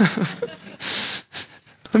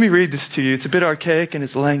 Let me read this to you. It's a bit archaic in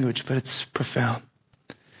its language, but it's profound.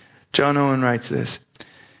 John Owen writes this.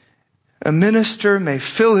 A minister may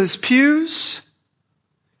fill his pews,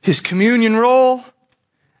 his communion roll,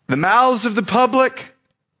 the mouths of the public,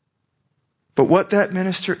 but what that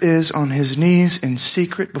minister is on his knees in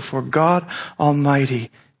secret before God Almighty,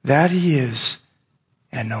 that he is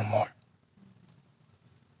and no more.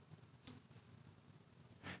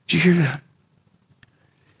 Do you hear that?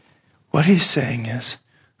 What he's saying is,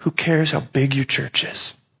 who cares how big your church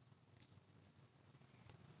is?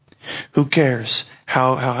 Who cares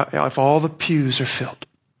how if all the pews are filled?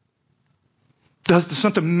 It's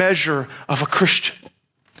not the measure of a Christian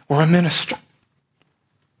or a minister.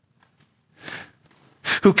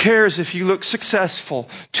 Who cares if you look successful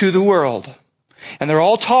to the world and they're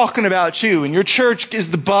all talking about you and your church is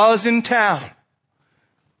the buzz in town?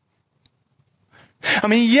 I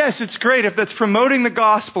mean, yes, it's great if that's promoting the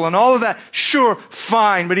gospel and all of that. Sure,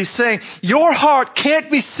 fine. But he's saying your heart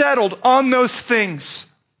can't be settled on those things.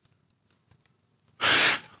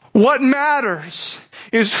 What matters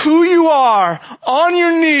is who you are on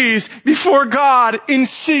your knees before God in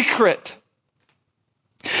secret.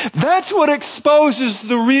 That's what exposes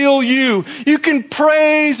the real you. You can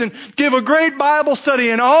praise and give a great Bible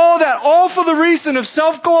study and all that, all for the reason of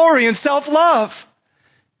self-glory and self-love.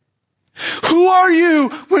 Who are you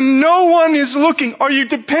when no one is looking? Are you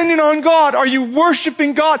dependent on God? Are you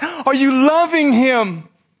worshiping God? Are you loving Him?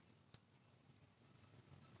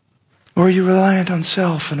 Or are you reliant on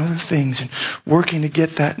self and other things and working to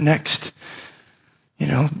get that next,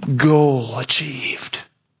 goal achieved?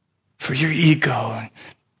 for your ego and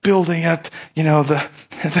building up, the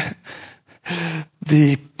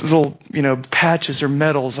little, patches or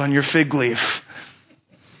metals on your fig leaf.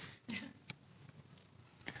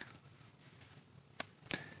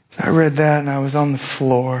 I read that and I was on the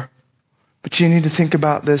floor. But you need to think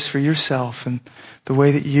about this for yourself and the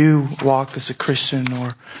way that you walk as a Christian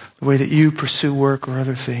or the way that you pursue work or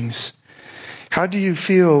other things. How do you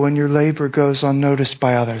feel when your labor goes unnoticed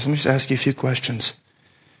by others? Let me just ask you a few questions.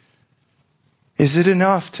 Is it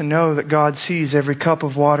enough to know that God sees every cup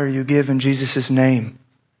of water you give in Jesus' name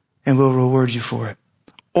and will reward you for it?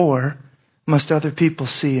 Or must other people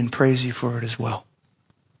see and praise you for it as well?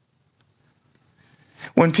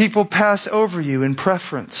 When people pass over you in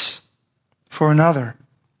preference for another,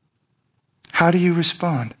 how do you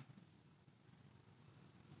respond?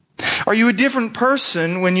 Are you a different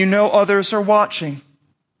person when you know others are watching?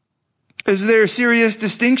 Is there a serious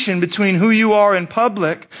distinction between who you are in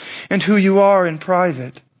public and who you are in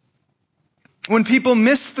private? When people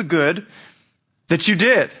miss the good that you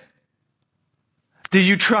did, do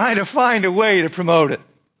you try to find a way to promote it?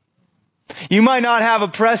 You might not have a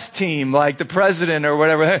press team like the president or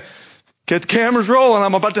whatever. Hey, get the cameras rolling.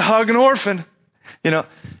 I'm about to hug an orphan.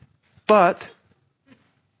 But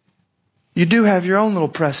you do have your own little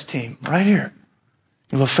press team right here.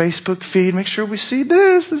 Your little Facebook feed. Make sure we see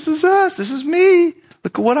this. This is us. This is me.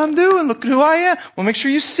 Look at what I'm doing. Look at who I am. Well, make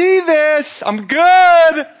sure you see this. I'm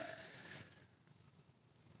good.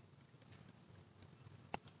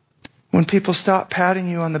 When people stop patting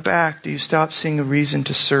you on the back, do you stop seeing a reason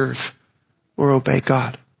to serve or obey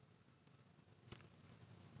God?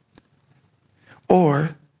 Or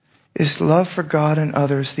is love for God and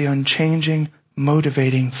others the unchanging,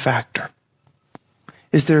 motivating factor?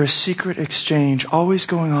 Is there a secret exchange always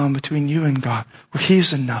going on between you and God where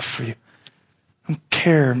He's enough for you? I don't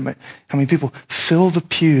care how many people fill the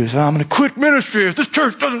pews. I'm going to quit ministry if this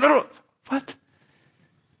church doesn't. What?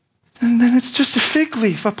 And then it's just a fig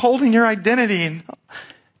leaf upholding your identity. And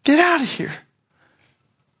get out of here.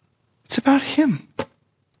 It's about Him.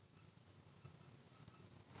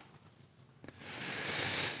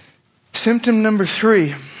 Symptom number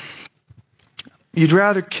 3. You'd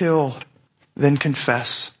rather kill than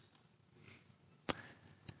confess.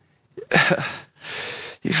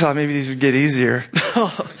 You thought maybe these would get easier.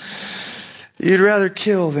 You'd rather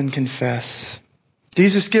kill than confess.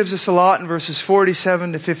 Jesus gives us a lot in verses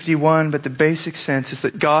 47 to 51, but the basic sense is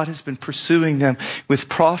that God has been pursuing them with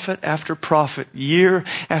prophet after prophet, year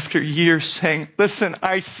after year, saying, listen,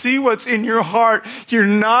 I see what's in your heart. You're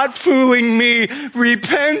not fooling me.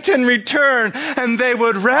 Repent and return. And they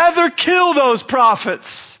would rather kill those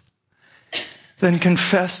prophets than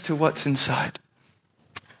confess to what's inside.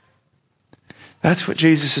 That's what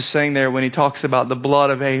Jesus is saying there when He talks about the blood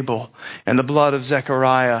of Abel and the blood of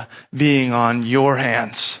Zechariah being on your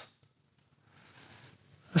hands.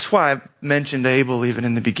 That's why I mentioned Abel even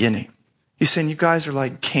in the beginning. He's saying you guys are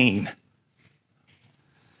like Cain.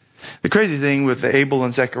 The crazy thing with the Abel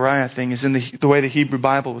and Zechariah thing is in the way the Hebrew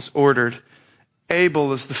Bible was ordered.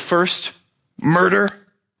 Abel is the first murder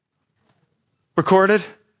recorded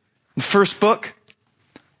in the first book.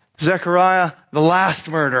 Zechariah, the last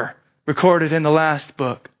murder recorded in the last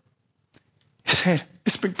book. He said,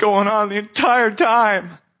 it's been going on the entire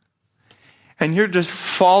time. And you're just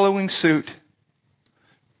following suit.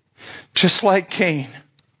 Just like Cain.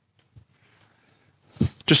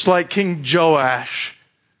 Just like King Joash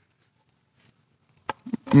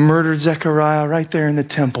murdered Zechariah right there in the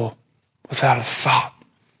temple without a thought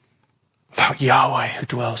about Yahweh who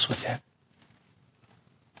dwells within.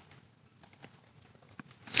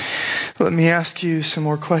 Let me ask you some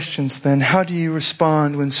more questions then. How do you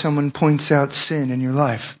respond when someone points out sin in your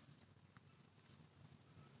life?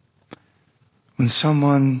 When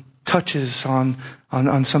someone touches on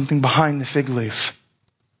something behind the fig leaf?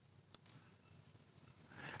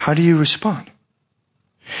 How do you respond?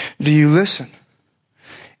 Do you listen?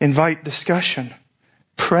 Invite discussion?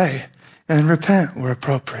 Pray and repent where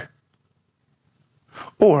appropriate?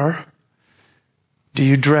 Or do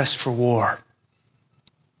you dress for war?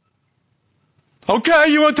 Okay,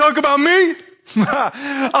 you want to talk about me?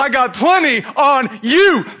 I got plenty on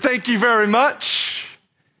you. Thank you very much.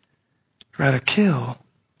 Rather kill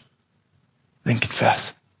than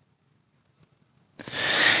confess.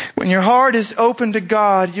 When your heart is open to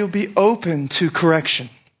God, you'll be open to correction.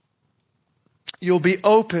 You'll be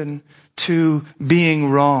open to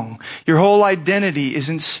being wrong. Your whole identity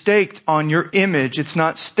isn't staked on your image. It's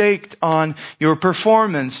not staked on your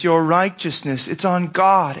performance, your righteousness. It's on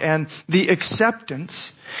God and the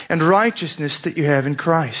acceptance and righteousness that you have in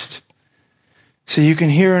Christ. So you can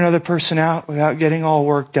hear another person out without getting all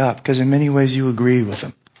worked up, because in many ways you agree with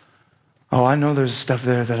them. Oh, I know there's stuff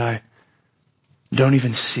there that I don't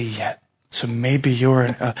even see yet. So maybe you're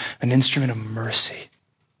an instrument of mercy,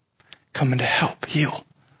 coming to help, heal.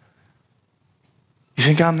 You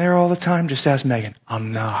think I'm there all the time? Just ask Megan.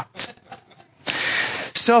 I'm not.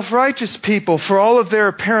 Self-righteous people, for all of their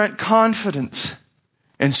apparent confidence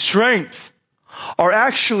and strength, are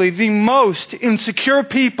actually the most insecure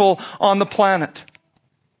people on the planet.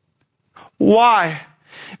 Why?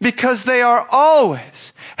 Because they are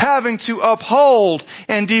always having to uphold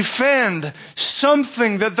and defend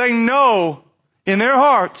something that they know in their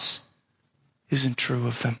hearts isn't true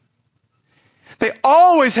of them. They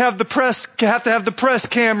always have to have the press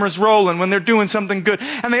cameras rolling when they're doing something good.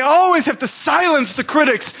 And they always have to silence the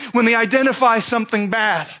critics when they identify something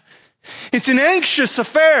bad. It's an anxious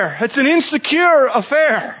affair. It's an insecure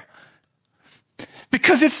affair.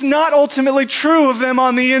 Because it's not ultimately true of them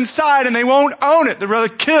on the inside, and they won't own it. They'd rather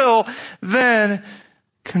kill than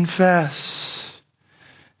confess.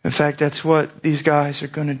 In fact, that's what these guys are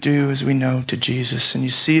going to do, as we know, to Jesus. And you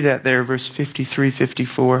see that there, verse 53,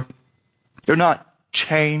 54. They're not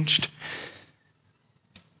changed.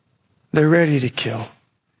 They're ready to kill.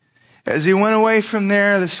 As he went away from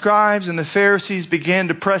there, the scribes and the Pharisees began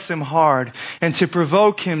to press him hard and to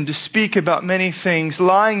provoke him to speak about many things,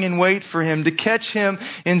 lying in wait for him, to catch him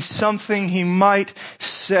in something he might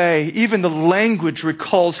say. Even the language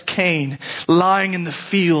recalls Cain, lying in the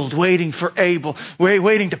field, waiting for Abel,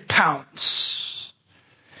 waiting to pounce.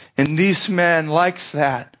 And these men, like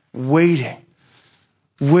that, waiting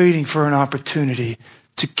for an opportunity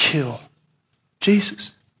to kill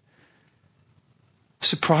Jesus.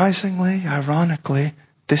 Surprisingly, ironically,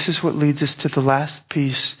 this is what leads us to the last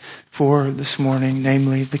piece for this morning,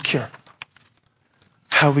 namely the cure.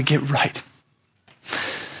 How we get right.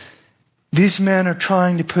 These men are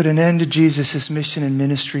trying to put an end to Jesus' mission and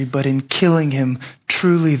ministry, but in killing him,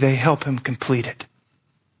 truly they help him complete it.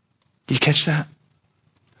 Do you catch that?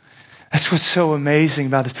 That's what's so amazing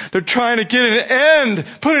about this. They're trying to get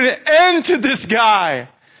put an end to this guy.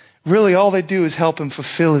 Really, all they do is help him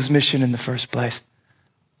fulfill his mission in the first place.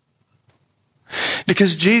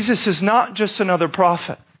 Because Jesus is not just another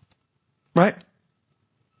prophet, right?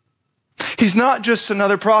 He's not just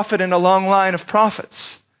another prophet in a long line of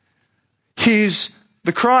prophets. He's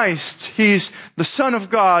the Christ. He's the Son of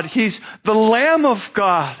God. He's the Lamb of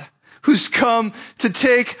God, who's come to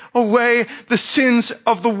take away the sins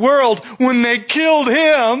of the world. When they killed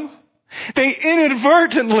him, they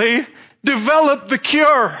inadvertently developed the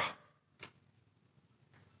cure.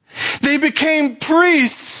 They became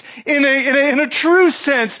priests in a true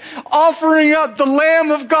sense, offering up the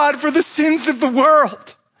Lamb of God for the sins of the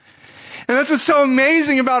world. And that's what's so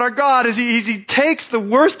amazing about our God, is he takes the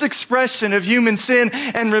worst expression of human sin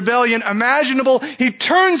and rebellion imaginable, he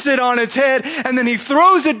turns it on its head, and then he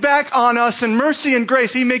throws it back on us in mercy and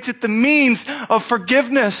grace. He makes it the means of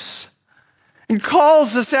forgiveness and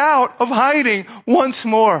calls us out of hiding once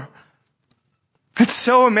more. It's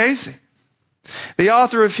so amazing. The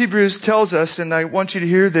author of Hebrews tells us, and I want you to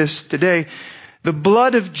hear this today, the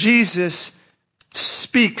blood of Jesus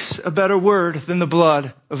speaks a better word than the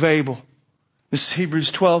blood of Abel. This is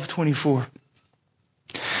Hebrews 12:24.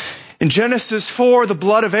 In Genesis 4, the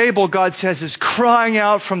blood of Abel, God says, is crying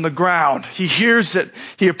out from the ground. He hears it.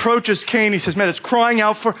 He approaches Cain. He says, man, it's crying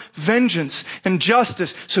out for vengeance and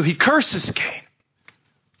justice. So he curses Cain.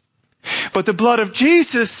 But the blood of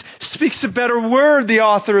Jesus speaks a better word, the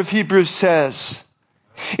author of Hebrews says.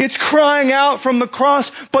 It's crying out from the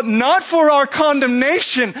cross, but not for our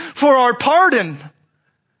condemnation, for our pardon,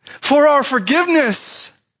 for our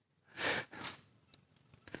forgiveness,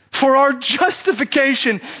 for our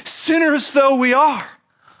justification, sinners though we are.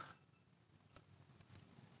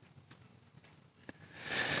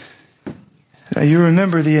 Now you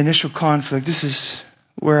remember the initial conflict. This is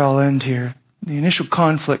where I'll end here. The initial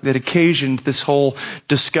conflict that occasioned this whole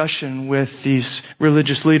discussion with these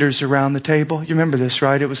religious leaders around the table. You remember this,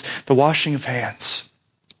 right? It was the washing of hands.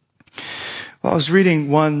 Well, I was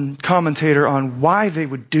reading one commentator on why they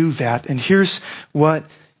would do that, and here's what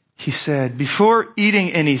he said. Before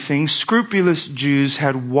eating anything, scrupulous Jews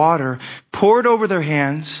had water poured over their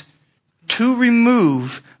hands to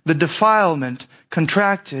remove the defilement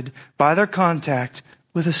contracted by their contact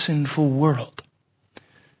with a sinful world.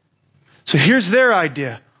 So here's their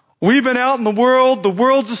idea. We've been out in the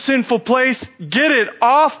world's a sinful place, get it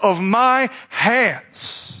off of my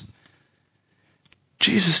hands.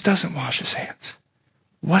 Jesus doesn't wash his hands.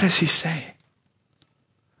 What is he saying?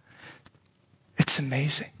 It's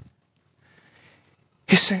amazing.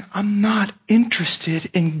 He's He's saying, I'm not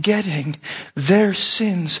interested in getting their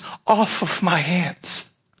sins off of my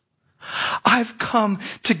hands. I've come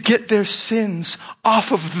to get their sins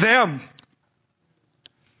off of them.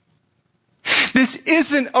 This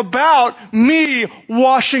isn't about me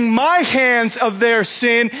washing my hands of their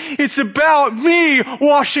sin. It's about me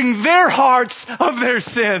washing their hearts of their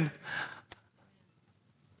sin.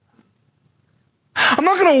 I'm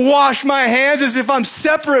not going to wash my hands as if I'm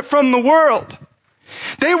separate from the world.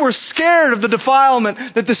 They were scared of the defilement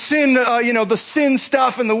that the sin, the sin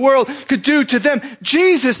stuff in the world could do to them.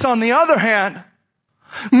 Jesus, on the other hand,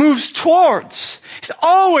 moves towards. He's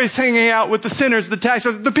always hanging out with the sinners, the tax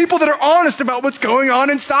collectors, the people that are honest about what's going on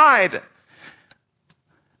inside.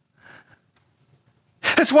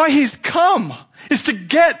 That's why He's come, is to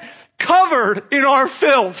get covered in our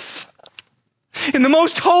filth in the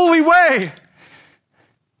most holy way.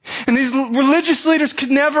 And these religious leaders could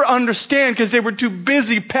never understand because they were too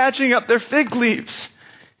busy patching up their fig leaves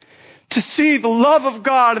to see the love of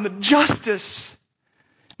God and the justice,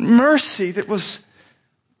 mercy that was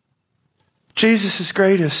Jesus'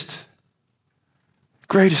 greatest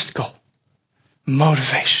goal,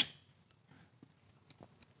 motivation.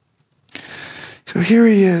 So here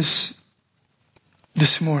He is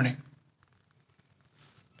this morning.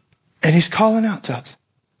 And He's calling out to us.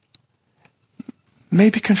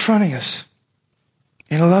 Maybe confronting us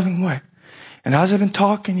in a loving way. And as I've been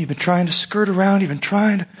talking, you've been trying to skirt around, you've been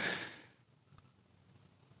trying to...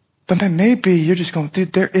 But maybe you're just going,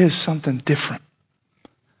 dude, there is something different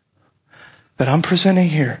that I'm presenting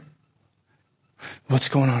here. What's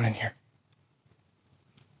going on in here?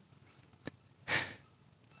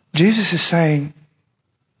 Jesus is saying,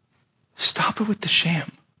 stop it with the sham.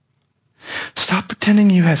 Stop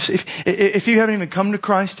pretending you have... If you haven't even come to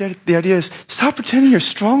Christ yet, the idea is, stop pretending you're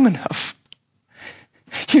strong enough.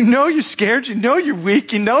 You know you're scared. You know you're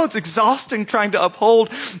weak. You know it's exhausting trying to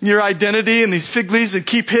uphold your identity in these fig leaves and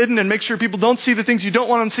keep hidden and make sure people don't see the things you don't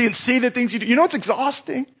want them to see and see the things you do. You know it's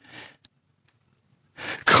exhausting.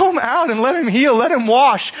 Come out and let Him heal. Let Him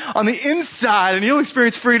wash on the inside and you'll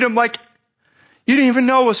experience freedom like you didn't even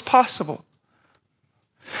know was possible.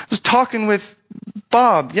 I was talking with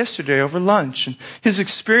Bob yesterday over lunch, and his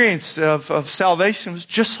experience of salvation was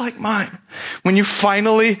just like mine. When you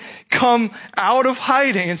finally come out of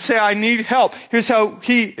hiding and say, I need help. Here's how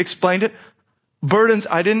he explained it. Burdens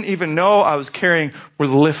I didn't even know I was carrying were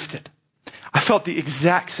lifted. I felt the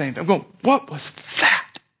exact same thing. I'm going, what was that?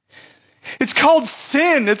 It's called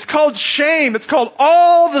sin. It's called shame. It's called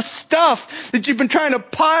all the stuff that you've been trying to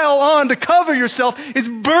pile on to cover yourself. It's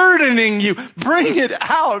burdening you. Bring it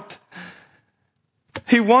out.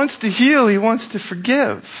 He wants to heal. He wants to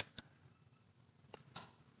forgive.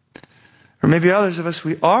 Or maybe others of us,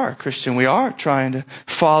 we are Christian. We are trying to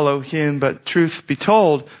follow Him. But truth be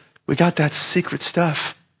told, we got that secret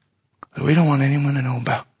stuff that we don't want anyone to know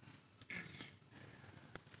about.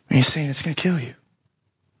 And He's saying it's going to kill you.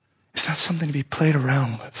 It's not something to be played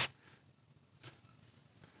around with.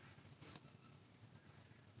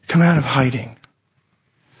 Come out of hiding.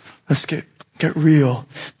 Let's get real.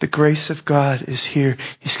 The grace of God is here.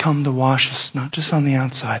 He's come to wash us, not just on the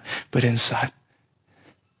outside, but inside.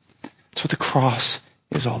 That's what the cross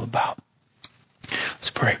is all about.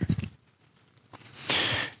 Let's pray.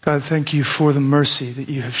 God, thank You for the mercy that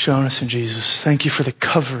You have shown us in Jesus. Thank You for the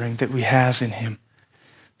covering that we have in Him.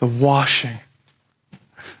 The washing.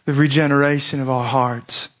 The regeneration of our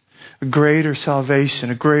hearts. A greater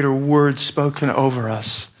salvation. A greater word spoken over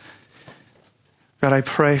us. God, I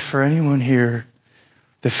pray for anyone here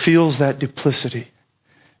that feels that duplicity,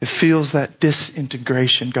 that feels that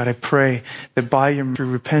disintegration. God, I pray that by Your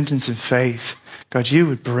repentance and faith, God, You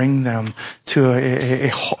would bring them to a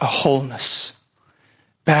wholeness,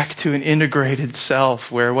 back to an integrated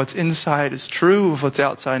self where what's inside is true of what's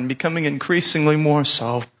outside and becoming increasingly more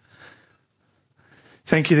so.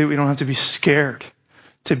 Thank You that we don't have to be scared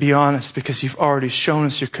to be honest because You've already shown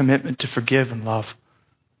us Your commitment to forgive and love,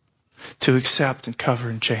 to accept and cover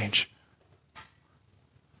and change.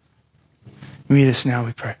 Meet us now,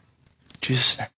 we pray. In Jesus' name.